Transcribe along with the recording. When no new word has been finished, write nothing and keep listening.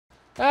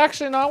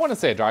Actually, no, I wouldn't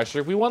say a dry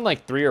streak. We won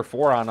like 3 or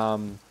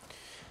 4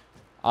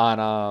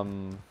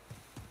 on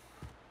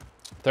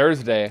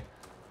Thursday,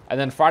 and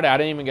then Friday I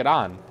didn't even get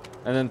on,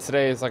 and then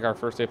today is like our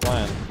first day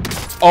playing.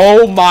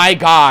 Oh my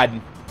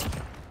God!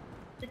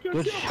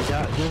 Good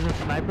shot. There's a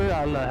sniper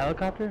on the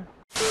helicopter.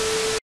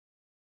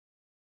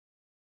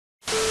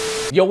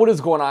 Yo, what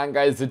is going on,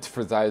 guys? It's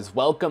Frizzeyes.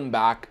 Welcome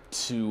back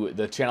to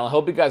the channel. I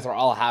hope you guys are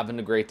all having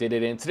a great day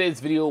today. In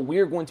today's video, we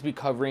are going to be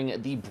covering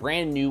the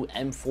brand new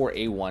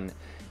M4A1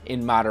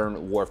 in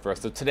Modern Warfare.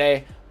 So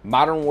today,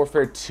 Modern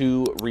Warfare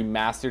 2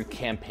 Remastered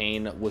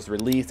campaign was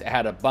released. It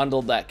had a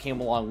bundle that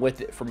came along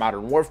with it for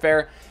Modern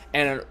Warfare,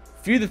 and a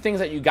few of the things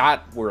that you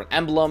got were an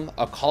emblem,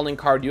 a calling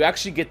card. You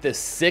actually get this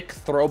sick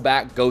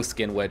throwback ghost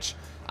skin, which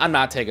I'm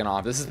not taking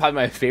off. This is probably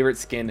my favorite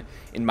skin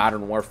in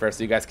Modern Warfare,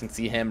 so you guys can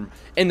see him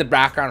in the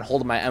background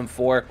holding my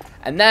M4.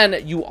 And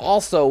then you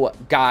also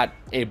got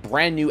a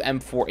brand new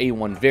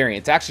M4A1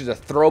 variant. It's actually the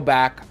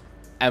throwback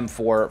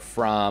M4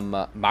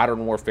 from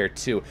Modern Warfare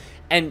 2.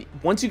 And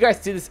once you guys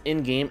see this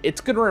in-game,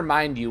 it's going to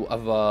remind you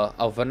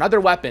of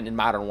another weapon in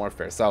Modern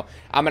Warfare. So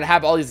I'm going to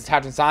have all these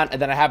attachments on,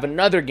 and then I have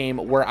another game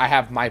where I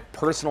have my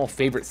personal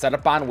favorite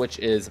setup on, which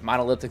is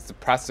Monolithic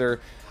Suppressor,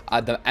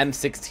 the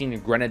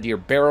M16 Grenadier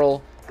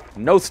Barrel,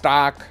 no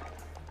stock,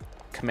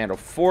 Commando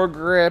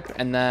foregrip,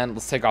 and then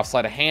let's take off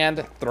sleight of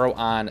hand, throw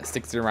on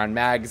 60 round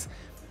mags.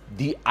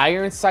 The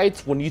iron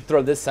sights, when you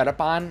throw this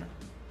setup on,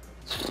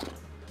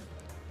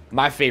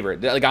 my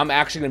favorite. Like, I'm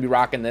actually gonna be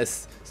rocking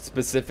this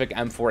specific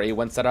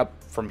M4A1 setup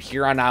from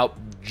here on out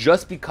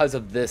just because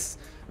of this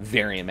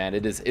variant, man.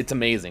 It's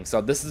amazing.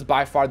 So this is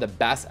by far the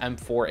best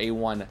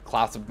M4A1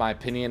 class, of my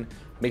opinion.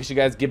 Make sure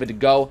you guys give it a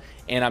go,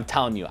 and I'm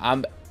telling you,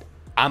 I'm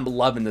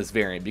loving this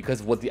variant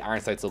because of what the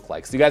iron sights look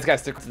like. So you guys gotta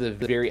stick to the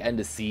very end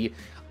to see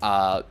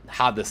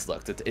how this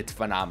looks. It's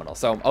phenomenal.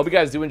 So I hope you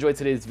guys do enjoy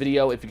today's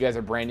video. If you guys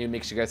are brand new,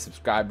 make sure you guys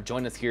subscribe.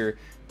 Join us here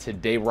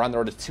today. We're on the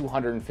road to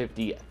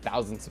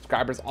 250,000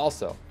 subscribers.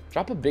 Also,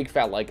 drop a big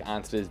fat like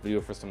on today's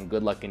video for some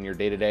good luck in your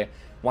day today.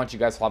 Want you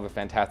guys to have a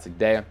fantastic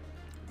day.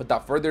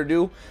 Without further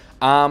ado,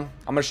 I'm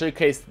gonna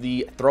showcase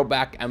the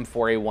throwback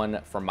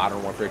M4A1 from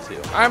Modern Warfare 2.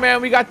 All right,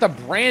 man, we got the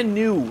brand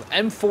new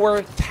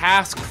M4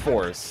 Task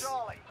Force.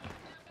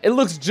 It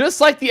looks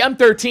just like the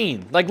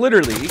M13, like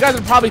literally. You guys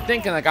are probably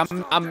thinking like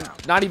I'm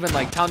not even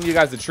like telling you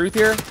guys the truth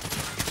here.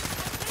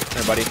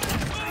 Here, buddy.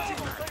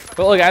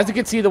 But look, as you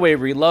can see, the way it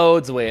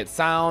reloads, the way it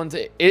sounds,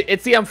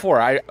 it's the M4,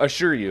 I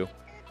assure you.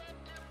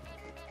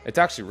 It's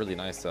actually really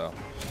nice though.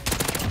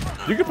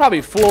 You could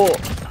probably fool.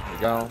 There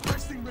you go.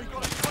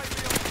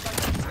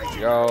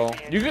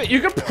 There you go. You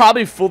could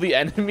probably fool the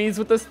enemies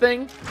with this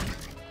thing.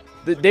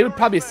 They would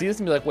probably see this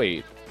and be like,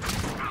 wait,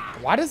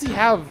 why does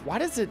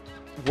it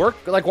work?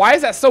 Like, why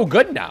is that so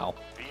good now?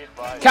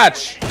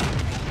 Catch.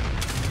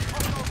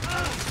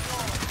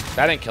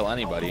 That didn't kill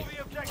anybody.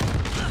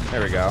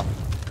 There we go.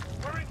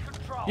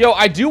 Yo,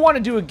 I do want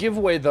to do a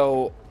giveaway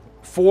though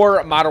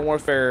for Modern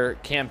Warfare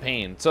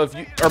campaign. So if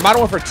you, or Modern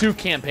Warfare 2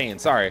 campaign,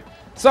 sorry.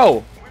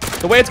 So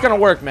the way it's gonna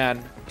work,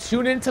 man,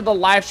 tune into the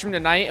live stream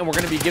tonight, and we're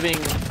gonna be giving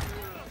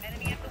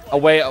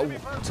away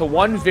to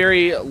one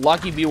very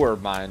lucky viewer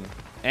of mine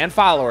and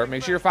follower.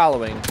 Make sure you're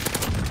following.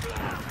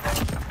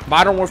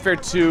 Modern Warfare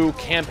 2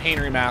 Campaign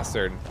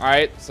Remastered. All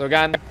right, so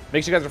again,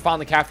 make sure you guys are following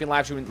the Caffeine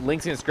live stream.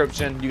 Links in the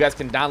description. You guys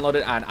can download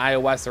it on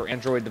iOS or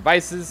Android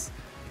devices.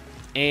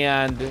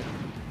 And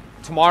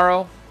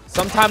tomorrow,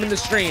 sometime in the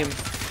stream,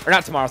 or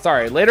not tomorrow,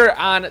 sorry, later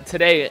on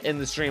today in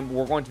the stream,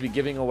 we're going to be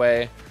giving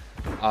away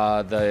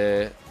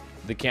the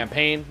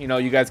campaign. You know,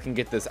 you guys can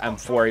get this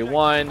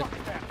M4A1.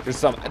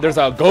 There's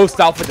a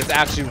ghost outfit that's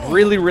actually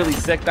really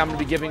sick that I'm gonna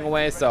be giving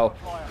away. So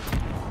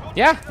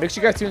yeah, make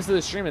sure you guys tune into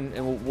the stream,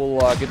 and we'll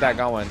get that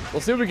going.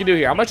 We'll see what we can do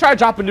here. I'm gonna try to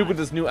drop a nuke with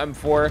this new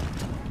M4.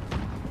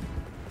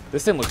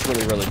 This thing looks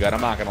really good.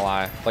 I'm not gonna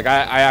lie. Like,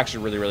 I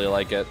actually really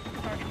like it.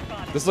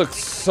 This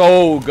looks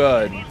so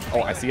good.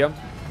 Oh, I see him.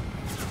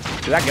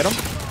 Did that get him?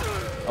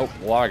 Oh,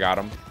 well, I got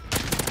him.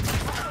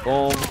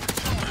 Boom.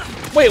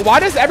 Wait, why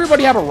does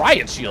everybody have a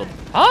riot shield?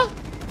 Huh?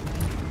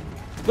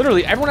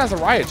 Literally, everyone has a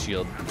riot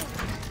shield.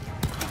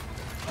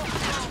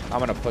 I'm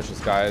gonna push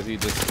this guy as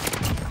he's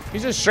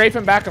just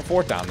strafing back and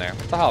forth down there.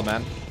 What the hell,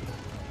 man?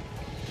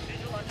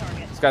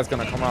 This guy's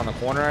gonna come around the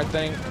corner, I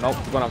think. Nope,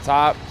 he's going up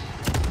top.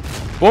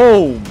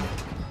 Boom!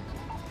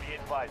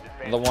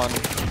 Another one.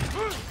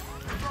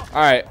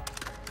 All right,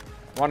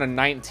 we're on a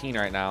 19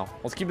 right now.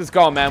 Let's keep this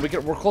going, man.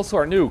 We're close to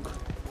our nuke.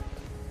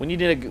 We need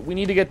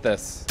to get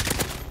this.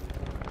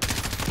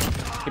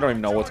 You don't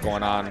even know what's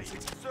going on.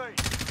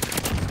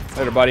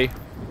 Later, buddy.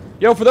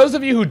 Yo, for those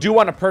of you who do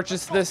want to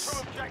purchase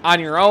this on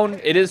your own,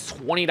 it is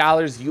 $20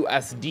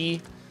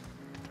 USD.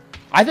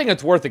 I think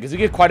it's worth it because you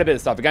get quite a bit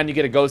of stuff. Again, you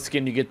get a ghost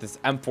skin, you get this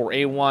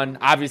M4A1.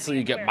 Obviously,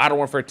 you get Modern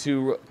Warfare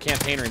 2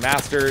 Campaign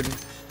Remastered.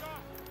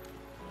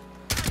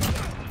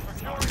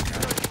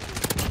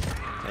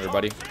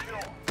 Everybody,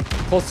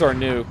 close to our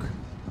nuke.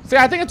 So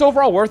yeah, I think it's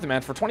overall worth it,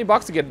 man. For 20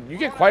 bucks, you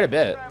get quite a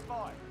bit.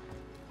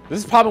 This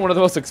is probably one of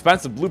the most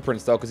expensive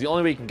blueprints though, because the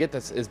only way you can get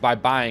this is by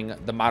buying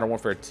the Modern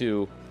Warfare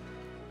 2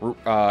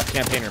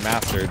 campaign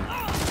remastered.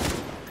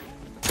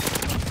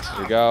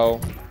 Here we go.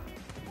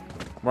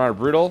 We're on a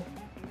brutal.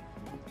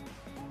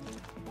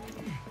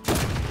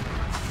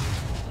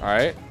 All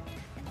right.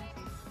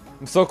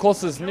 I'm so close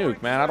to this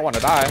nuke, man. I don't want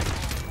to die.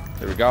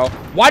 There we go.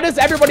 Why does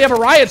everybody have a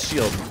riot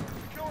shield?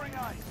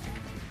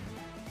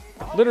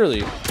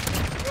 Literally.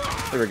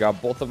 There we go.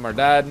 Both of them are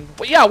dead.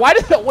 But yeah, why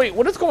did that? Wait,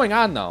 what is going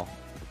on though?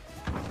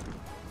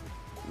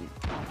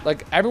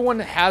 Like, everyone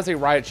has a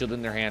riot shield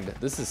in their hand.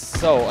 This is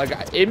so, like,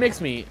 it makes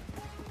me...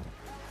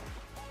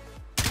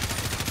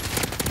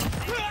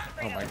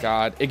 Oh my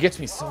god. It gets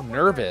me so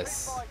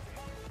nervous.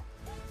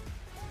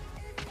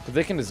 Because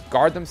they can just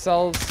guard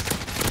themselves.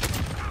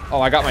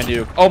 Oh, I got my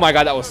nuke. Oh my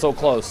god, that was so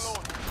close.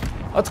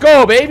 Let's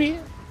go, baby.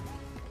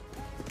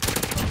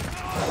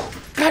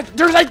 God,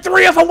 there's like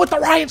 3 of them with the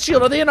riot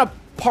shield. Are they in a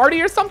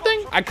party or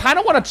something? I kind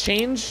of want to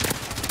change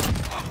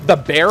the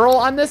barrel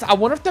on this. I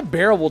wonder if the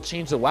barrel will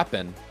change the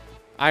weapon.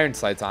 Iron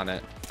sights on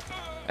it.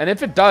 And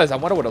if it does, I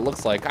wonder what it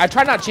looks like. I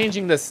tried not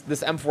changing this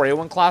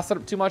M4A1 class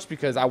setup too much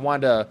because I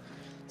wanted to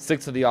stick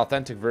to the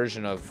authentic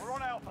version of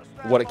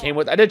what it came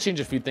with. I did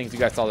change a few things. You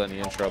guys saw that in the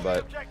intro,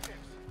 but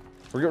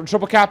we're getting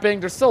triple capping.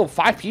 There's still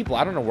 5 people.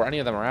 I don't know where any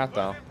of them are at,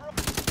 though.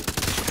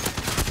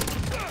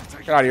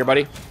 Get out of here,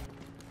 buddy.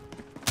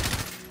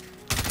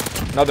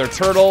 Another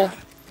turtle.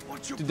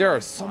 Dude, there are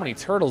so many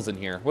turtles in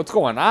here. What's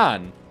going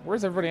on?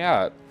 Where's everybody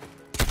at?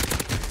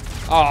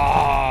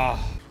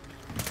 Ah.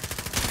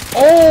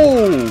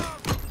 Oh!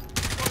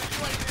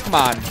 Come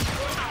on.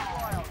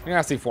 You're gonna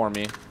C4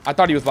 me. I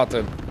thought he was about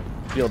to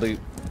be able to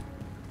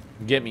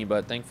get me,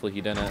 but thankfully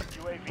he didn't.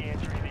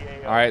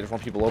 Alright, there's more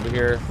people over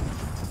here.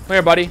 Come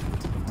here, buddy.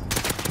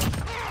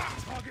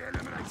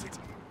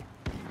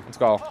 Let's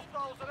go.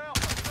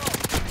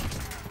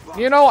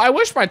 You know, I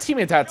wish my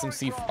teammates had some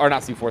C4, or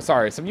not C4,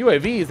 sorry, some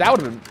UAVs. That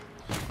would have been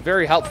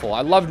very helpful.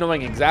 I love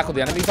knowing exactly what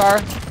the enemies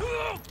are.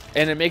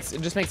 And it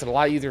just makes it a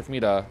lot easier for me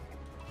to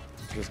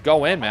just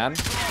go in, man.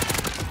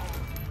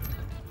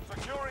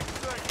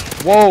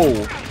 Whoa.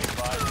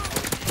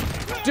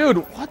 Dude,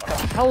 what the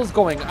hell is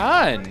going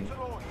on?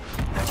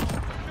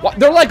 What?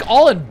 They're like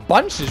all in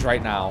bunches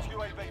right now.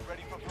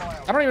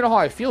 I don't even know how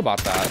I feel about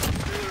that.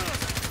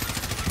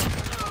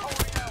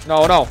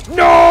 No, no.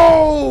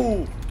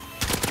 No!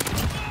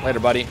 Later,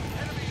 buddy.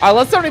 All right,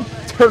 let's see how many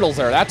turtles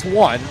there. That's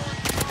 1.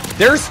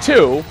 There's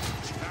 2.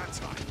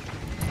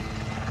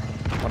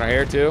 One right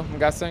here, too, I'm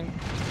guessing.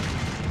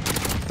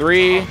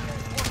 3,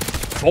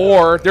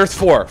 4. There's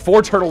 4.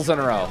 4 turtles in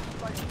a row.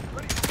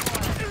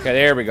 Okay,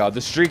 there we go.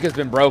 The streak has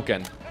been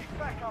broken.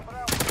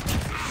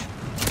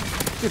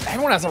 Dude,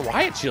 everyone has a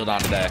riot shield on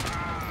today.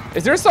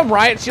 Is there some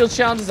riot shield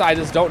challenges I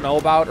just don't know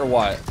about or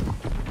what?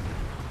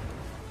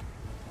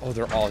 Oh,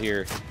 they're all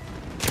here.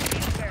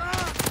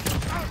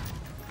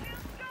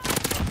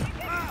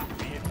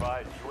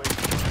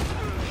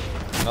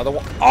 Another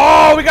one.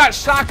 Oh, we got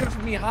shotgun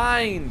from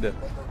behind.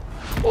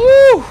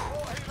 Woo!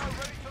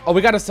 Oh,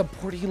 we got a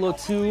support helo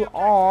too.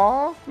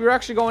 Aw, we were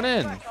actually going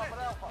in. Right,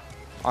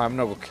 I'm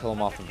gonna go kill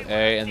him off of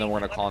A, and then we're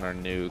gonna call in our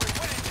nuke.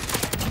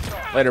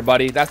 Later,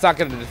 buddy. That's not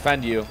gonna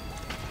defend you.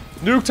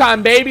 Nuke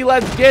time, baby.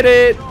 Let's get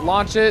it.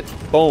 Launch it.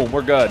 Boom.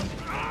 We're good.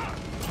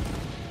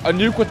 A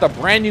nuke with the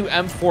brand new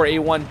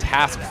M4A1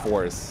 task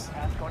force.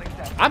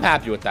 I'm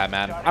happy with that,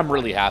 man. I'm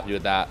really happy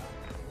with that.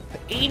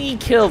 80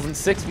 kills in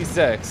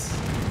 6v6.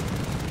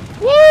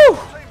 Woo!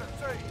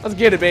 Let's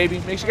get it, baby.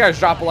 Make sure you guys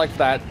drop a like for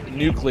that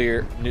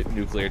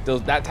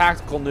that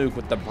tactical nuke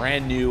with the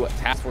brand new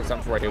task force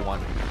M4A1.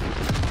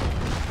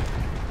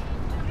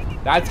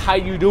 That's how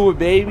you do it,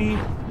 baby.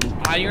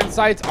 Iron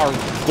sights are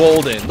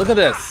golden. Look at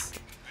this.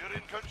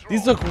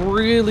 These look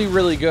really,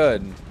 really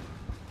good.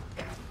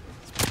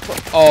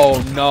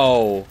 Oh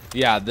no.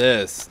 Yeah,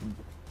 this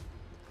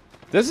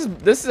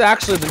is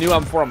actually the new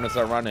M4 I'm gonna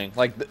start running.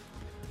 Like the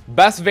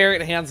best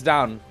variant hands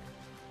down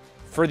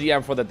for the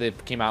M4 that they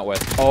came out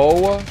with.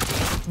 Oh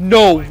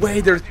no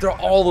way. There are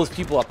all those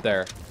people up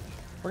there.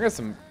 We're getting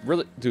some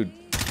really, dude.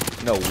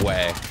 No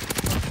way.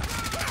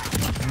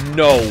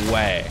 No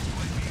way.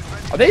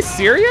 Are they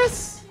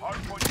serious?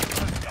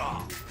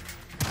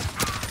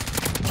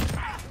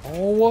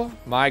 Oh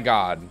my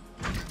god.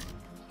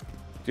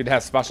 Dude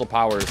has special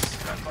powers.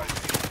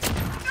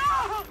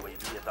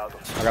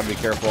 I gotta be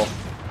careful.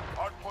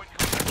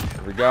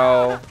 Here we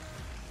go.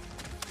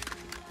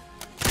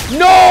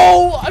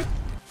 No!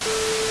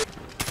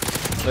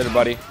 Later,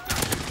 buddy.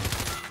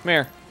 Come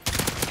here.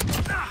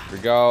 Here we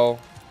go.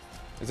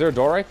 Is there a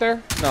door right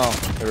there? No.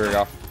 There we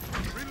go.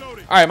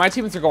 Alright, my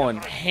teammates are going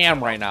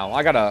ham right now.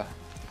 I gotta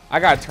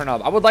turn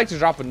up. I would like to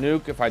drop a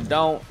nuke. If I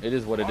don't, it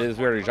is what it is.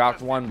 We already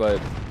dropped one,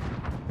 but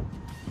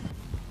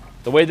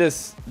the way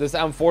this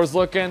M4 is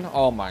looking,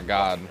 oh my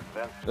god.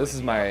 This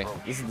is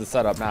the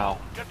setup now.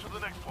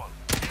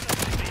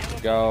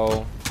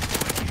 Go.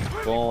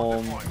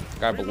 Boom.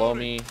 Guy below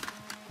me.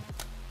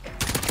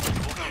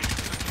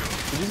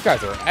 Dude, these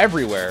guys are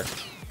everywhere.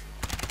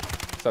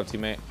 What's up,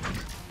 teammate?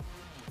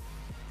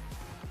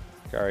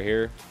 Guy right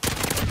here.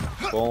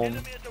 Boom.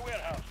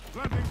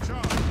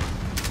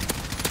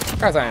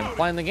 Guys, I am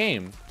playing the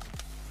game.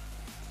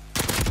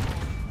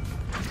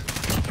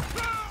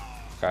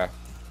 Okay.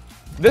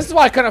 This is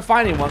why I couldn't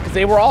find anyone, because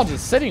they were all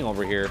just sitting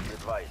over here.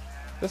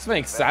 This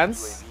makes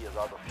sense.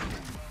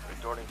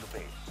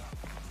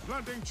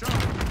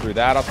 Threw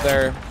that up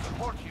there.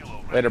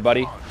 Later,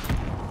 buddy.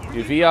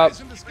 UV up.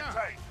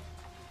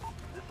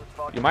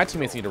 Yo, my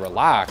teammates need to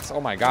relax.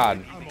 Oh my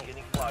god.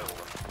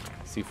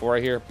 C4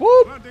 right here.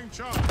 Boop.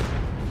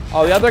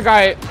 Oh, the other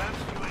guy.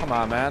 Come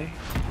on, man.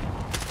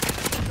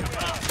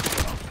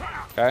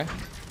 Okay.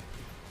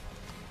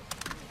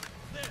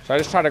 Should I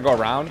just try to go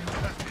around?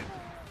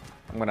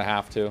 I'm gonna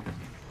have to.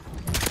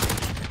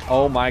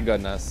 Oh my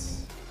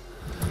goodness.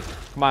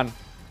 Come on.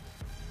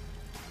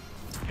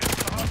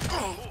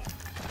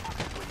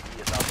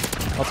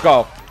 Let's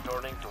go.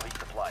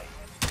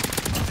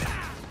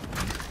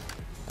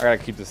 I gotta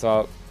keep this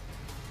up.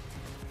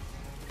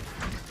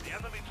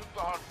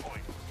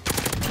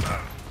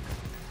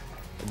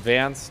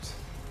 Advanced.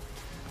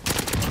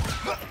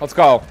 Let's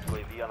go.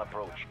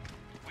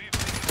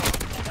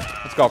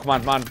 Let's go. Come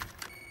on, come on.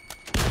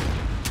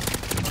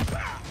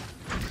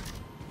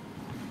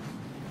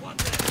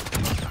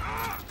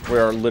 We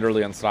are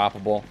literally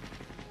unstoppable.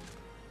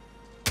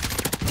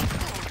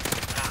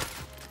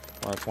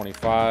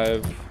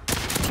 125.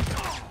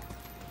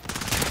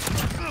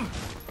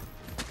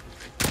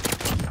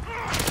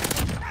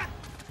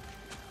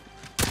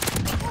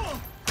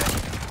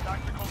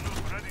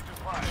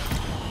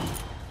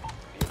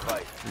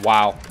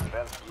 Wow.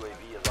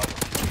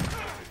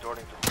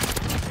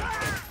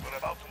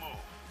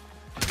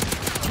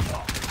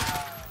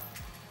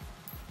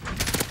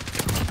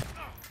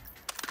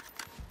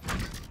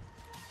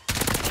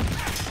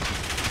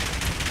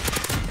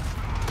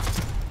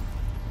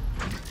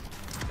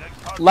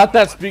 Let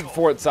that speak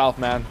for itself,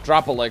 man.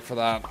 Drop a like for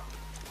that.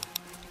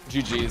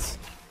 GG's.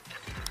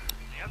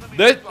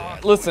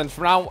 Listen,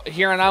 from now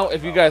here on out,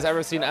 if you guys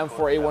ever seen an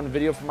M4A1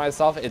 video for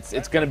myself,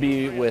 it's gonna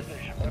be with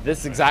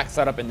this exact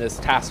setup in this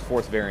task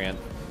force variant.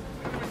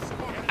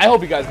 I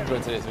hope you guys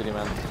enjoyed today's video,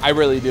 man. I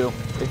really do.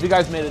 If you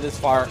guys made it this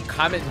far,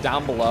 comment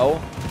down below.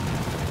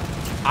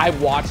 I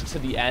watched to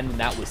the end and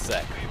that was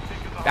sick.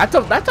 That's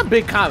a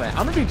big comment.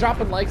 I'm gonna be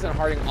dropping likes and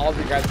hearting all of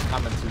you guys'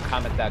 comments who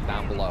comment that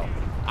down below.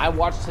 I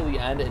watched to the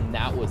end and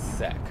that was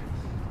sick.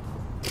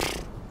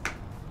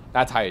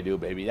 That's how you do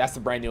it, baby. That's the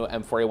brand new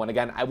M4A1.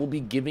 Again, I will be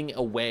giving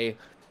away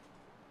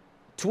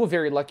to a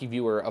very lucky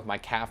viewer of my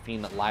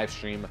caffeine live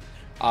stream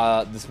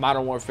this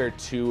Modern Warfare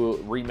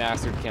 2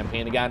 remastered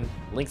campaign. Again,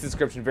 links in the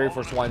description, very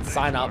first one.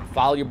 Sign up,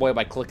 follow your boy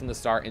by clicking the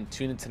star, and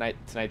tune in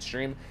tonight's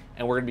stream.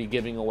 And we're gonna be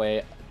giving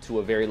away to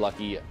a very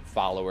lucky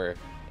follower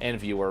and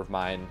viewer of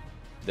mine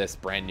this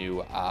brand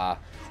new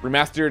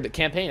remastered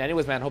campaign.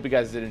 Anyways, man, hope you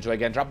guys did enjoy.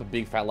 Again, drop a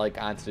big fat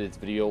like on today's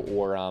video,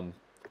 or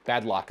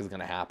bad luck is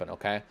gonna happen.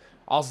 Okay.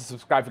 Also,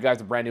 subscribe if you guys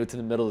are brand new. It's in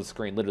the middle of the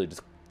screen. Literally,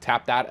 just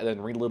tap that and then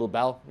ring the little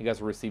bell. You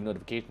guys will receive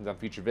notifications on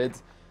future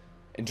vids.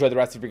 Enjoy the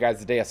rest of your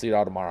guys' day. I'll see you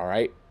all tomorrow. All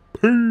right.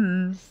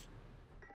 Peace.